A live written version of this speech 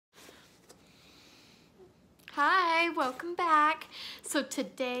Hi, welcome back. So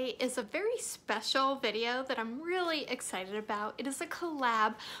today is a very special video that I'm really excited about. It is a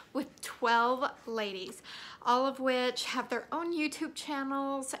collab with 12 ladies, all of which have their own YouTube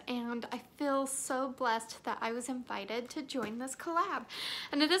channels, and I feel so blessed that I was invited to join this collab.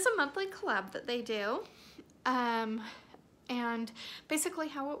 And it is a monthly collab that they do. And basically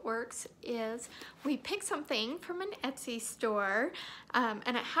how it works is we pick something from an Etsy store, and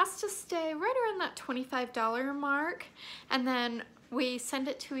it has to stay right around that $25 mark, and then we send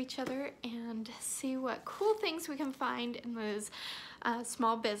it to each other and see what cool things we can find in those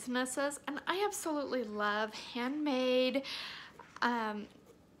small businesses. And I absolutely love handmade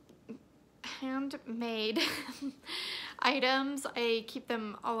items. I keep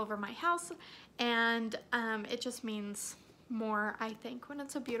them all over my house, and it just means more, I think, when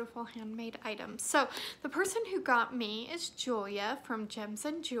it's a beautiful handmade item. So the person who got me is Julia from Jems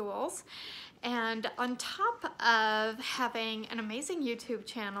and Jewells, and on top of having an amazing YouTube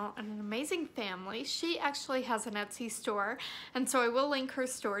channel and an amazing family, she actually has an Etsy store, and so I will link her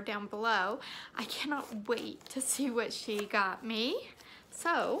store down below. I cannot wait to see what she got me,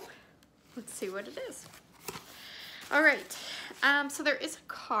 so let's see what it is. All right, so there is a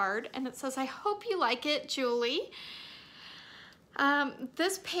card, and it says, "I hope you like it, Julie."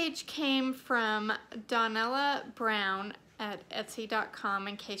 This page came from Donella Brown at Etsy.com,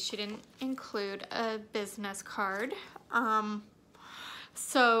 in case she didn't include a business card.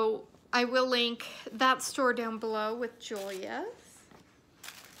 So I will link that store down below with Julia's.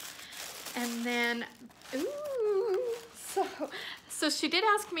 And then, ooh, so she did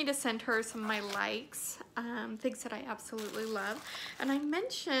ask me to send her some of my likes, things that I absolutely love. And I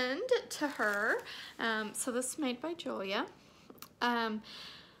mentioned to her, so this is made by Julia.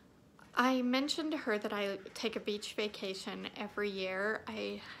 I mentioned to her that I take a beach vacation every year.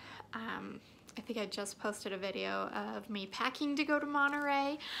 I think I just posted a video of me packing to go to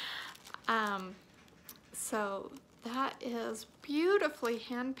Monterey. So that is beautifully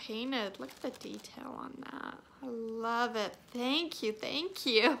hand painted. Look at the detail on that. I love it. Thank you, thank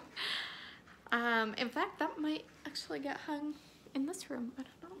you. In fact, that might actually get hung in this room. I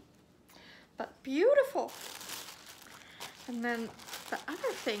don't know. But beautiful. And then the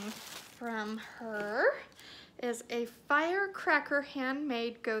other thing from her is a firecracker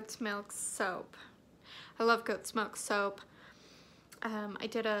handmade goat's milk soap. I love goat's milk soap. I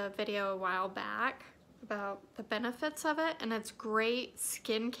did a video a while back about the benefits of it, and it's great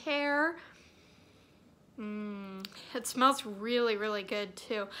skincare. It smells really, really good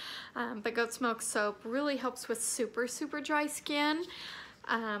too. But goat's milk soap really helps with super, super dry skin.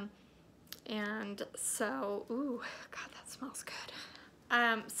 And so, ooh, God, that smells good.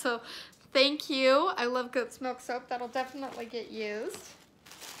 So thank you. I love goat's milk soap. That'll definitely get used.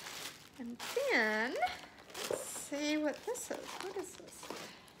 And then, let's see what this is. What is this?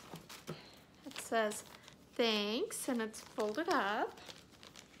 It says, thanks, and it's folded up.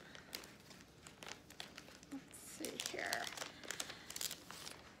 Let's see here.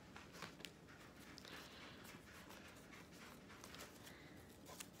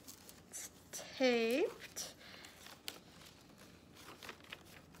 Taped.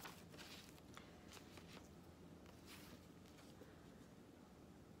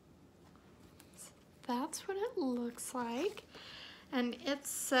 So that's what it looks like. And it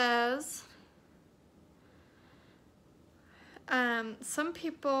says, some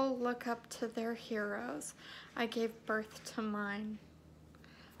people look up to their heroes. I gave birth to mine.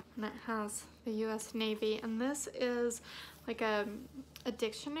 And it has the US Navy. And this is like a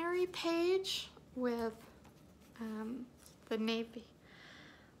dictionary page with the Navy.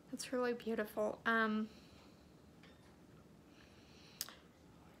 It's really beautiful.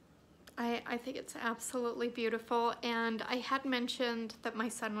 I think it's absolutely beautiful, and I had mentioned that my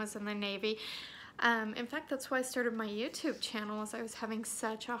son was in the Navy. In fact, that's why I started my YouTube channel, as I was having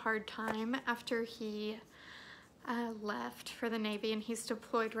such a hard time after he left for the Navy, and he's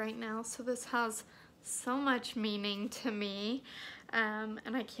deployed right now. So this has so much meaning to me, and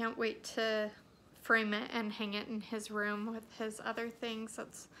I can't wait to frame it and hang it in his room with his other things.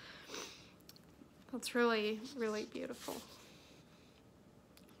 That's really, really beautiful.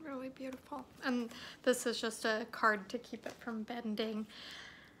 Really beautiful. And this is just a card to keep it from bending.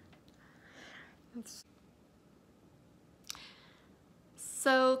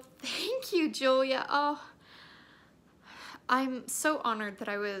 So thank you, Julia. Oh, I'm so honored that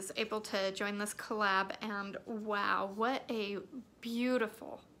I was able to join this collab, and wow, what a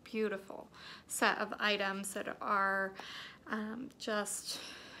beautiful, beautiful set of items that are just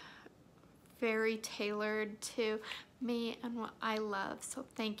very tailored to me and what I love. So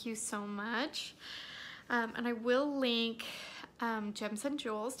thank you so much. And I will link Jems and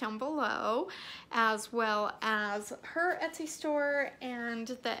Jewells down below, as well as her Etsy store and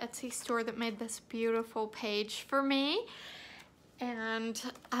the Etsy store that made this beautiful page for me. And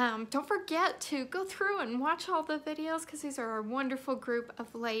don't forget to go through and watch all the videos, because these are a wonderful group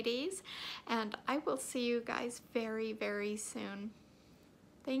of ladies. And I will see you guys very, very soon.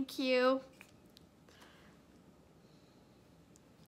 Thank you.